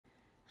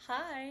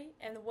Hi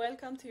and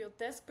welcome to your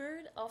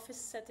deskbird office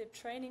setup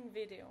training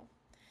video.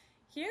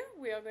 Here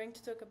we are going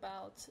to talk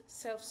about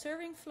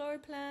self-serving floor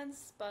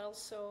plans, but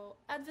also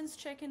advanced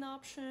check-in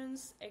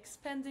options,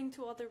 expanding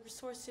to other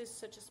resources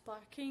such as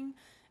parking,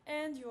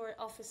 and your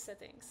office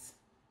settings.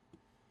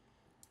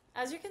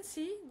 As you can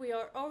see, we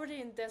are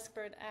already in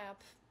deskbird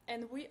app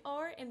and we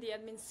are in the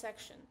admin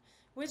section,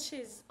 which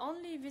is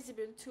only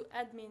visible to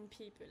admin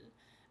people,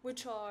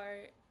 which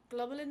are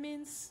global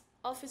admins,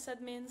 office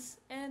admins,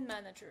 and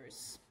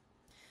managers.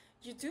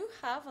 You do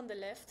have on the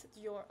left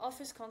your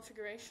office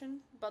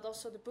configuration, but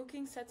also the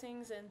booking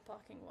settings and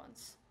parking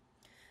ones.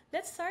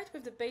 Let's start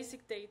with the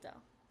basic data.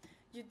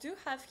 You do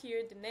have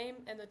here the name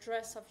and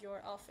address of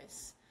your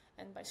office,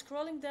 and by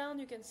scrolling down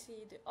you can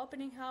see the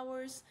opening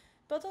hours,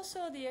 but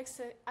also the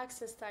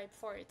access type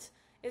for it.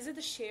 Is it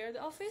a shared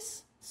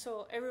office,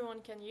 so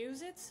everyone can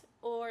use it,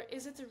 or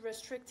is it a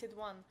restricted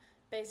one,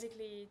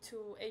 basically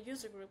to a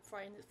user group,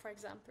 for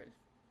example?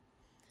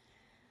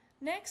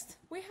 Next,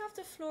 we have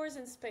the floors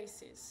and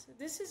spaces.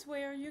 This is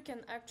where you can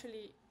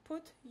actually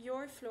put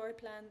your floor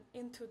plan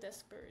into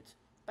deskbird.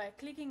 By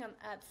clicking on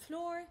add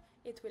floor,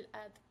 it will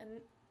add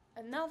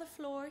another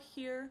floor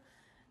here.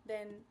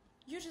 Then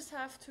you just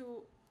have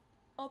to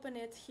open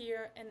it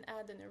here and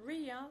add an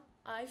area.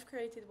 I've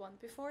created one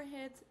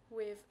beforehand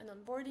with an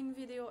onboarding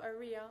video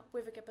area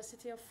with a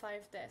capacity of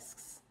 5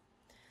 desks.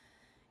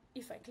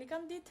 If I click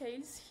on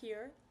details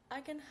here, I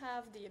can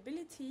have the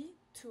ability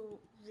to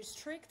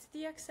restrict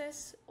the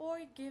access or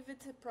give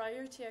it a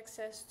priority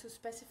access to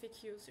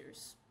specific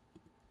users.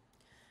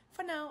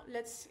 For now,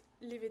 let's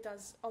leave it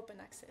as open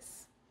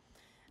access.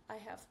 I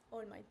have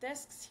all my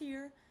desks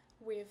here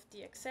with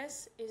the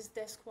access. Is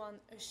desk 1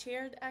 a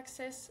shared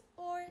access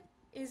or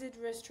is it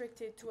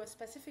restricted to a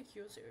specific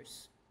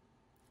users?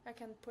 I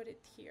can put it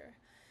here.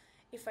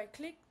 If I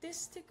click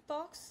this tick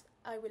box,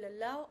 I will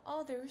allow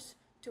others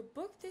to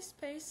book this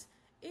space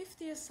if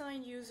the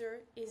assigned user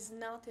is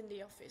not in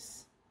the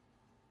office.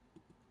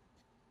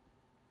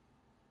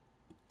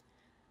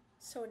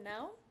 So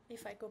now,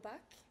 if I go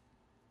back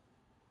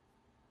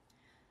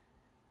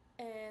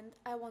and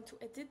I want to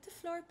edit the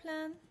floor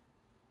plan,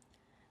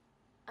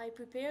 I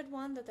prepared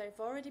one that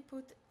I've already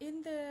put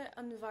in the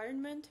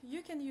environment.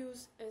 You can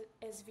use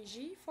a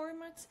SVG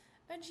format,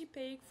 a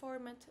JPEG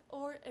format,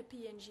 or a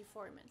PNG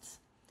format.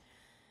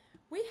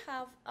 We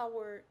have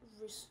our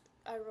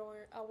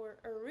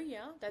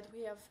area that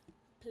we have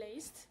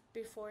placed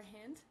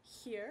beforehand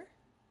here,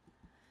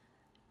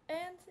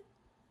 and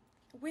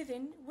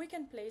within we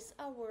can place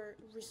our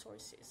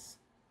resources.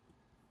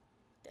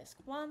 Desk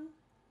 1,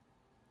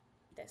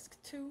 desk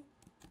 2,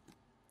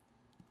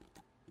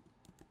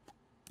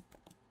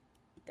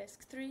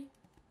 desk 3,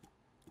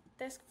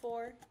 desk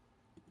 4,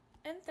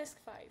 and desk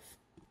 5.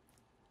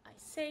 I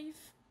save,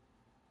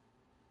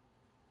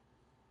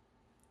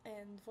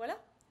 and voila,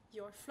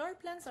 your floor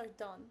plans are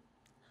done.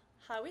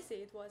 How easy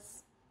it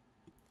was.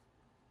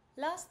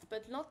 Last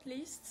but not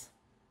least,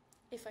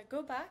 if I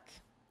go back,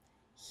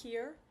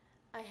 here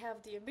I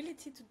have the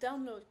ability to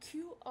download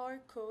QR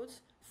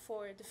codes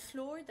for the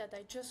floor that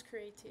I just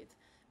created,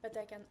 but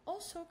I can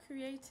also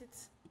create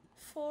it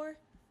for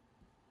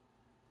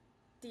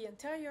the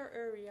entire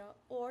area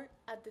or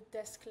at the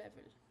desk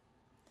level.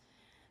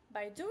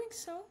 By doing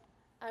so,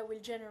 I will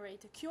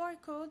generate a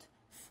QR code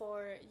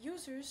for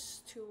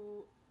users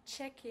to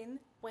check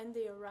in when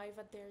they arrive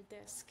at their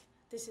desk.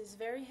 This is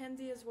very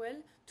handy as well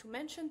to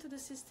mention to the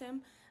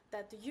system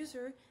that the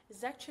user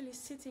is actually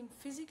sitting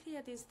physically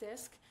at his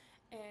desk,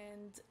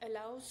 and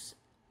allows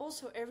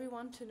also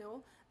everyone to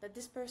know that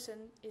this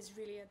person is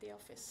really at the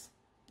office.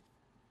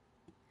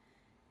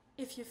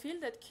 If you feel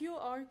that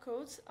QR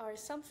codes are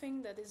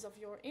something that is of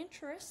your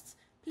interest,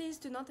 please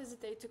do not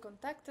hesitate to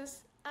contact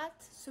us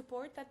at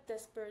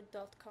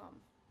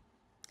support@deskbird.com.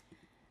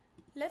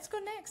 Let's go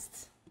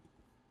next.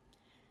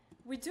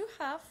 We do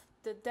have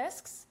the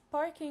desks,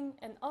 parking,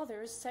 and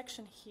others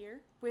section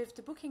here with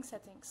the booking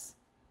settings.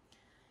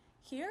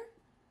 Here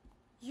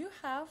you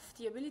have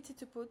the ability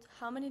to put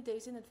how many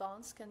days in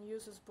advance can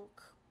users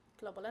book.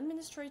 Global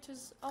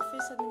administrators,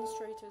 office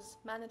administrators,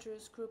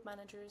 managers, group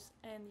managers,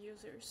 and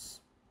users.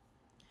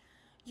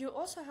 You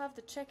also have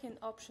the check-in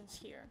options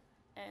here,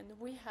 and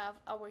we have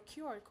our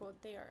QR code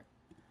there.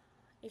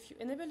 If you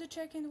enable the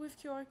check-in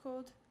with QR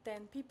code,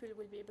 then people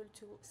will be able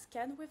to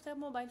scan with their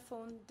mobile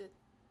phone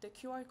the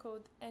QR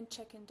code and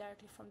check in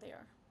directly from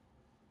there.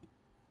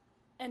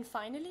 And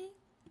finally,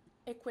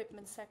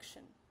 equipment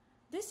section.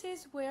 This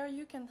is where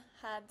you can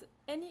add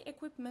any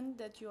equipment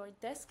that your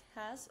desk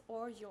has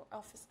or your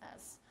office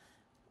has,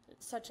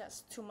 such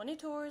as 2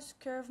 monitors,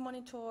 curve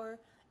monitor,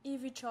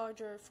 EV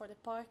charger for the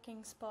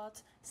parking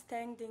spot,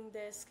 standing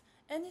desk,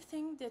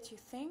 anything that you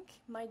think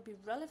might be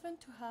relevant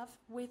to have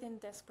within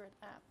deskbird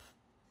app.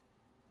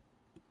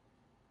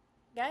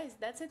 Guys,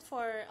 that's it for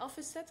our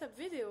office setup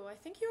video. I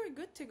think you're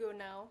good to go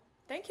now.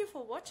 Thank you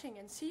for watching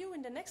and see you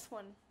in the next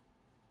one.